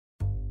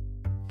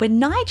When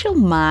Nigel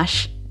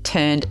Marsh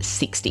turned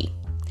 60,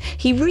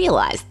 he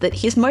realised that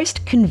his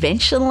most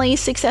conventionally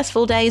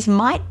successful days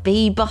might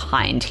be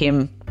behind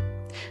him.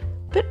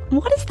 But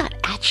what does that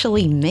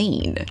actually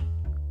mean?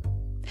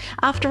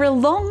 After a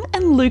long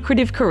and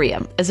lucrative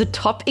career as a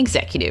top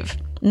executive,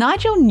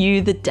 Nigel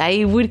knew the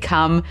day would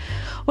come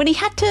when he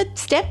had to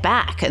step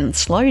back and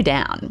slow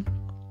down.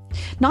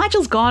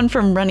 Nigel's gone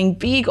from running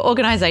big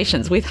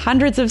organisations with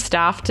hundreds of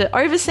staff to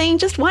overseeing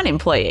just one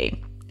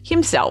employee,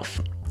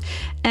 himself.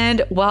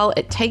 And while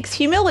it takes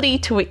humility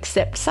to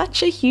accept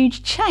such a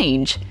huge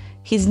change,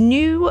 his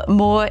new,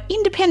 more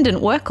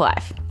independent work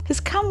life has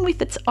come with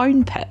its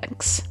own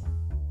perks.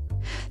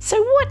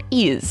 So what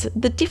is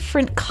the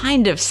different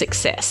kind of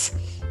success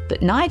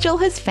that Nigel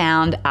has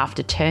found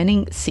after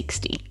turning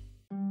 60?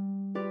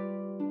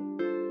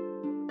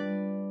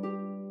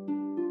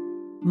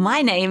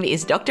 My name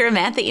is Dr.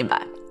 Amantha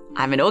Imber.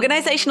 I'm an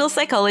organisational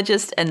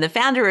psychologist and the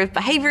founder of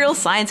behavioural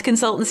science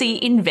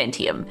consultancy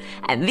Inventium,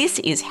 and this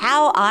is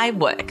How I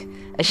Work,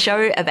 a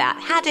show about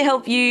how to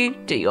help you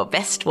do your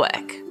best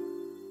work.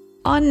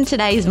 On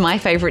today's My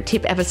Favourite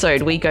Tip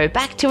episode, we go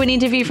back to an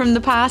interview from the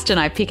past and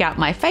I pick out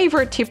my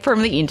favourite tip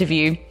from the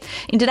interview.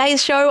 In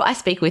today's show, I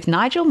speak with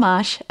Nigel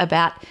Marsh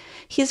about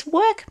his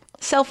work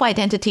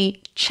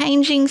self-identity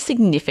changing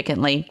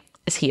significantly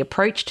as he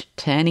approached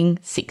turning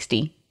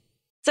 60.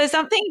 So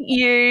something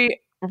you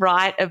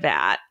write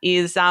about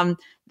is that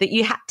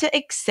you had to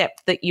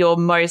accept that your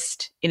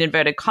most, in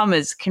inverted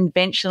commas,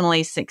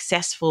 conventionally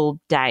successful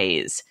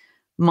days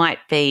might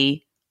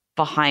be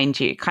behind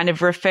you, kind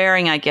of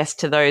referring, I guess,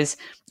 to those,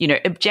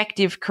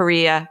 objective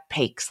career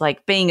peaks,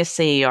 like being a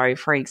CEO,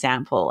 for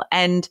example.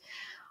 And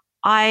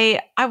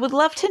I would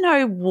love to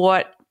know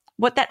what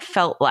that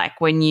felt like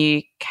when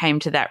you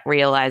came to that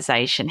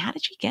realization. How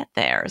did you get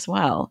there as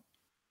well?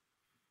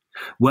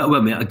 Well,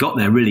 I mean, I got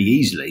there really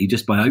easily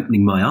just by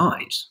opening my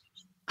eyes.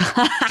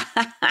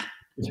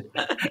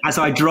 As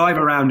I drive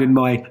around in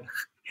my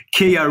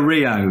Kia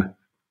Rio,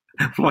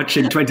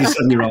 watching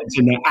 27-year-olds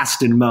in their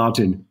Aston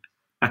Martin,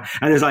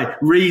 and as I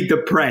read the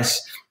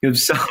press of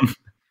some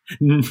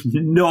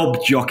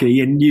knob jockey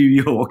in New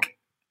York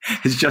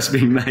has just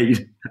been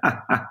made.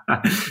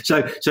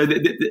 so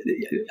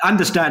the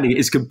understanding it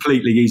is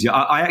completely easy.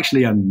 I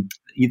actually,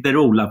 they're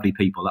all lovely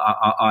people.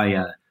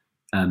 I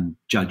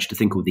judged a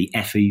thing called the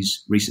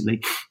Effies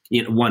recently.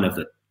 One of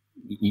the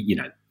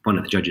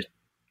judges.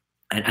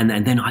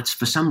 And then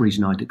for some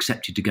reason I'd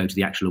accepted to go to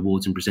the actual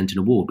awards and present an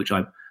award, which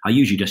I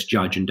usually just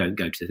judge and don't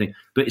go to the thing.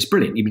 But it's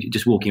brilliant. You're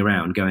just walking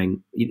around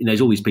going,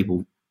 there's always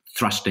people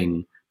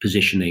thrusting,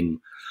 positioning,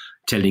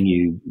 telling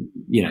you,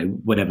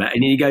 whatever.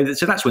 And you go,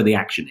 so that's where the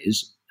action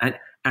is.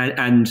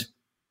 And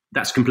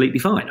that's completely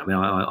fine. I mean,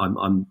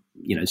 I'm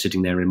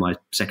sitting there in my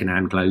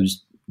secondhand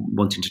clothes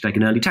wanting to take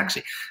an early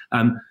taxi.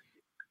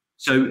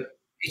 So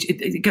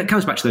it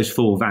comes back to those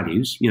four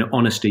values,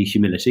 honesty,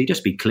 humility.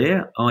 Just be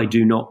clear, I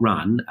do not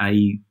run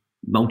a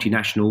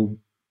multinational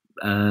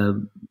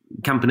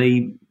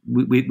company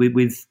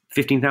with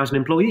 15,000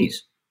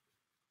 employees.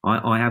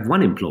 I have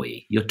one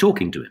employee. You're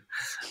talking to him.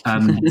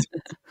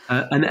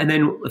 And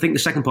then I think the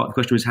second part of the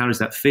question was, how does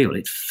that feel?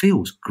 It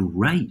feels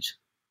great.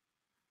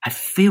 It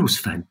feels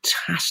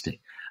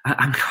fantastic.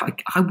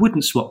 I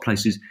wouldn't swap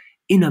places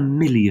in a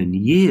million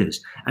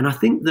years. And I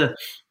think the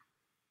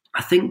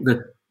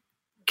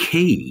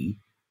key,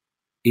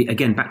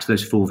 again, back to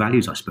those four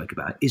values I spoke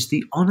about, is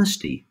the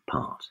honesty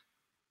part.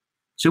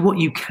 So what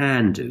you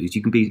can do is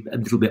you can be a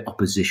little bit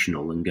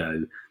oppositional and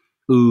go,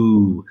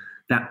 ooh,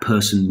 that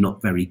person's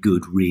not very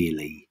good,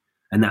 really.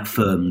 And that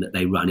firm that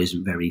they run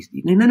isn't very...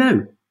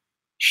 No.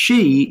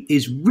 She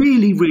is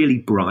really, really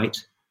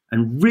bright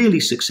and really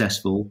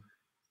successful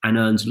and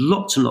earns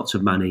lots and lots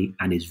of money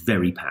and is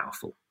very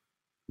powerful.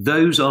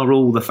 Those are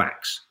all the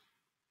facts.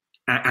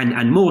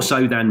 And more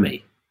so than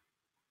me.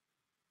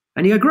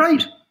 And you go,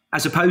 great,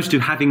 as opposed to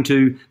having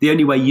to, the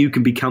only way you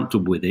can be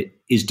comfortable with it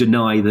is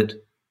deny that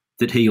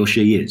he or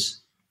she is.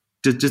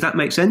 Does that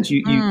make sense?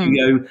 You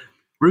go,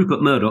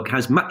 Rupert Murdoch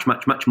has much,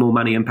 much, much more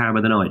money and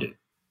power than I do.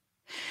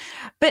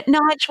 But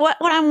Nige, what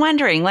I'm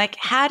wondering,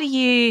 how do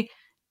you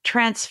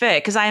transfer?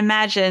 Because I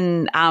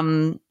imagine,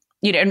 and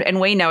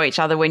we know each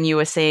other when you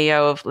were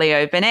CEO of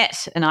Leo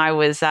Burnett and I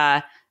was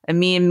a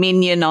mere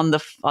minion on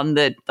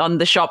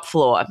the shop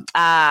floor,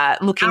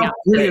 looking How up.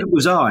 Brilliant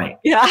was I?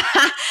 Yeah,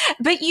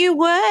 but you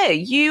were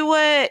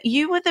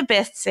the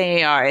best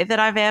CEO that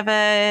I've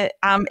ever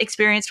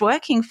experienced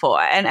working for,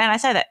 and I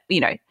say that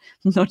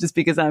not just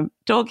because I'm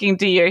talking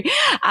to you,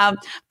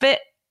 but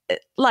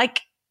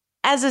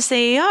as a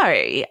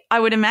CEO, I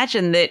would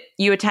imagine that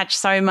you attach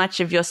so much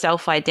of your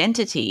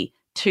self-identity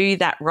to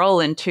that role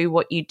and to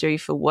what you do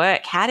for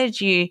work. How did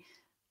you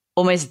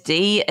almost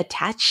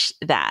de-attach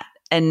that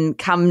and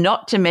come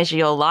not to measure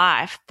your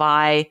life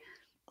by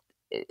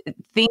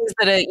things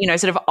that are,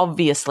 sort of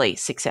obviously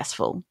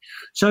successful?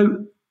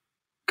 So,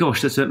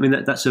 gosh, that's a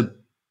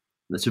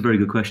very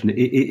good question.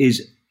 It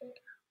is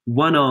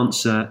one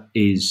answer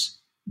is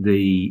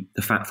the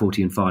Fat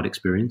 40 and Fired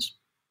experience.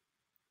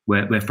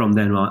 where from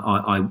then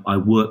I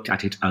worked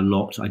at it a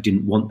lot. I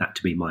didn't want that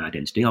to be my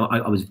identity.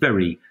 I was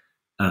very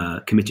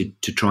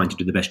committed to trying to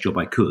do the best job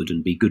I could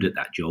and be good at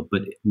that job,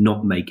 but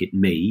not make it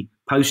me.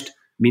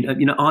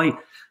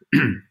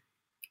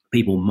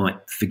 People might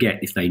forget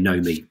if they know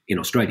me in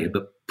Australia,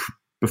 but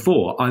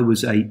before I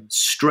was a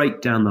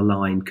straight down the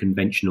line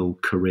conventional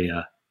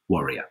career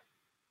warrior.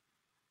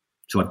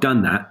 So I've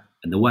done that,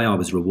 and the way I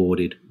was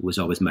rewarded was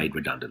I was made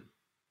redundant.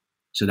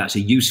 So that's a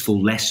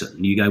useful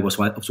lesson. You go, well,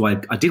 so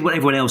I did what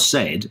everyone else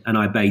said, and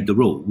I obeyed the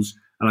rules,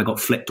 and I got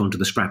flipped onto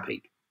the scrap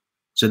heap.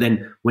 So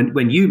then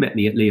when you met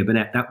me at Leah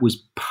Burnett, that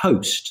was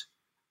post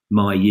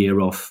my year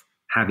off,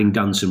 having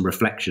done some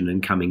reflection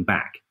and coming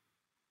back.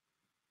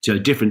 So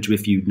different to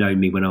if you'd known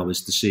me when I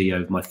was the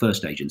CEO of my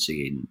first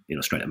agency in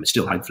Australia. I'm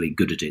still hopefully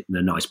good at it and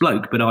a nice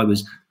bloke, but I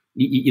was,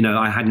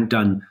 I hadn't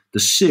done the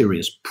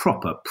serious,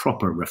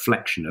 proper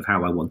reflection of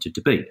how I wanted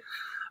to be.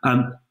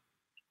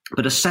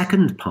 But a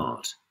second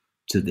part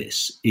to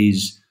this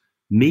is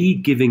me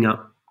giving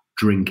up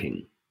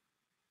drinking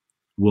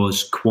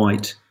was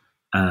quite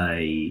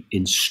a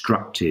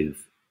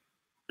instructive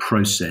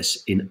process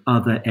in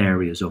other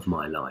areas of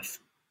my life.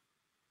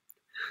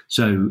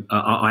 So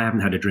I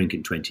haven't had a drink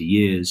in 20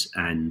 years,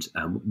 and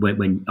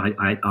when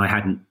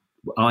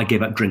I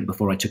gave up drink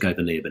before I took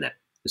over Leah Burnett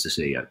as the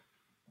CEO.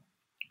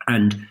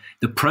 And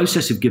the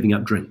process of giving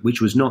up drink,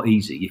 which was not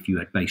easy if you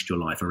had based your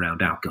life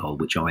around alcohol,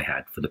 which I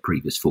had for the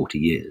previous 40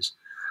 years,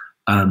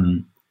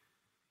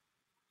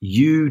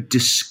 you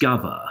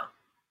discover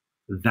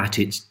that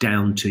it's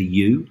down to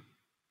you.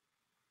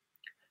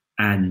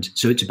 And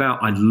so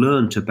I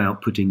learned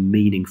about putting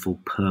meaningful,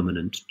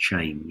 permanent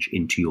change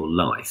into your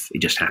life. It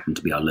just happened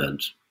to be I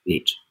learned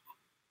it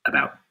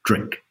about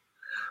drink.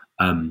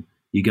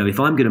 You go, if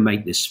I'm going to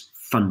make this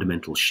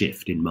fundamental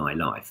shift in my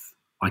life,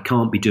 I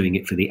can't be doing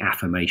it for the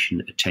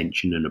affirmation,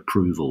 attention, and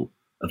approval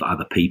of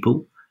other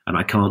people. And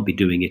I can't be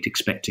doing it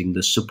expecting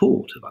the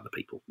support of other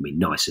people. I mean,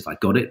 nice if I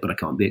got it, but I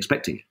can't be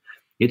expecting it.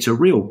 It's a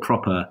real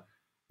proper,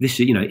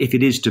 if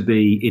it is to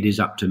be, it is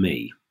up to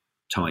me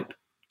type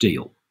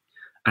deal.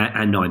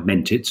 And I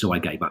meant it, so I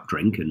gave up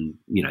drink, and,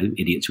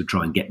 idiots would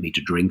try and get me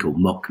to drink or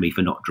mock me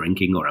for not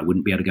drinking, or I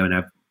wouldn't be able to go and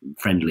have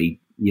friendly,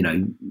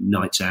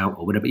 nights out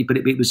or whatever. But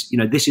it was,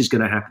 this is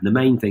going to happen. The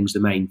main thing's the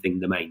main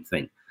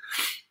thing.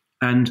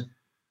 And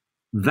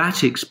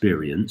that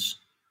experience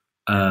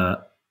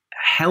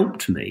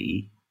helped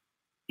me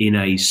in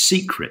a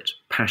secret,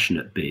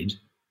 passionate bid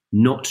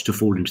not to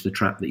fall into the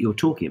trap that you're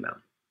talking about.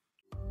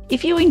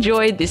 If you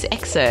enjoyed this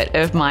excerpt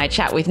of my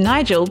chat with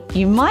Nigel,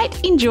 you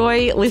might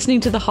enjoy listening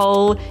to the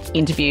whole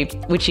interview,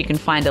 which you can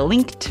find a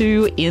link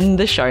to in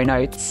the show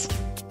notes.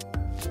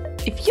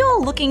 If you're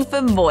looking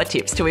for more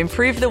tips to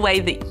improve the way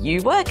that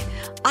you work,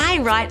 I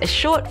write a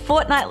short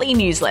fortnightly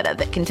newsletter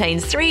that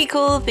contains 3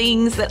 cool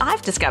things that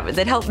I've discovered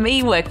that help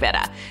me work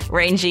better,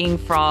 ranging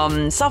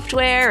from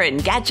software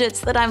and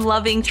gadgets that I'm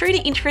loving through to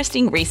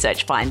interesting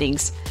research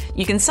findings.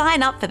 You can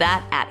sign up for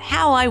that at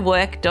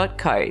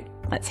howiwork.co.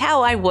 That's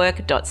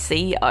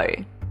howiwork.co.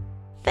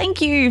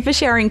 Thank you for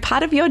sharing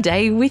part of your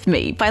day with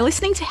me by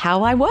listening to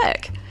How I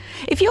Work.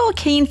 If you're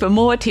keen for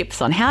more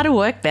tips on how to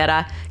work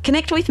better,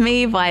 connect with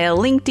me via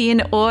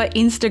LinkedIn or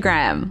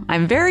Instagram.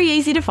 I'm very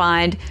easy to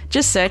find.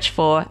 Just search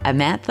for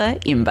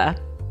Amantha Imber.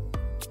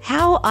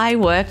 How I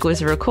Work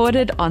was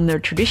recorded on the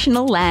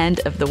traditional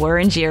land of the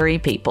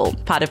Wurundjeri people,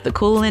 part of the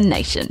Kulin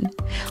Nation.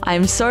 I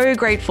am so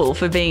grateful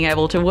for being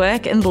able to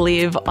work and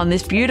live on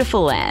this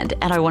beautiful land,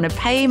 and I want to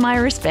pay my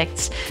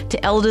respects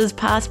to elders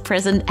past,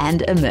 present,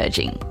 and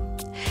emerging.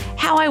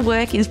 How I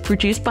Work is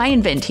produced by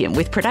Inventium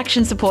with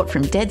production support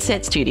from Dead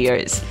Set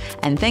Studios.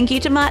 And thank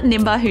you to Martin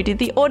Imber, who did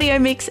the audio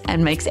mix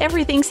and makes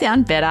everything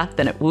sound better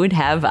than it would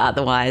have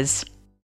otherwise.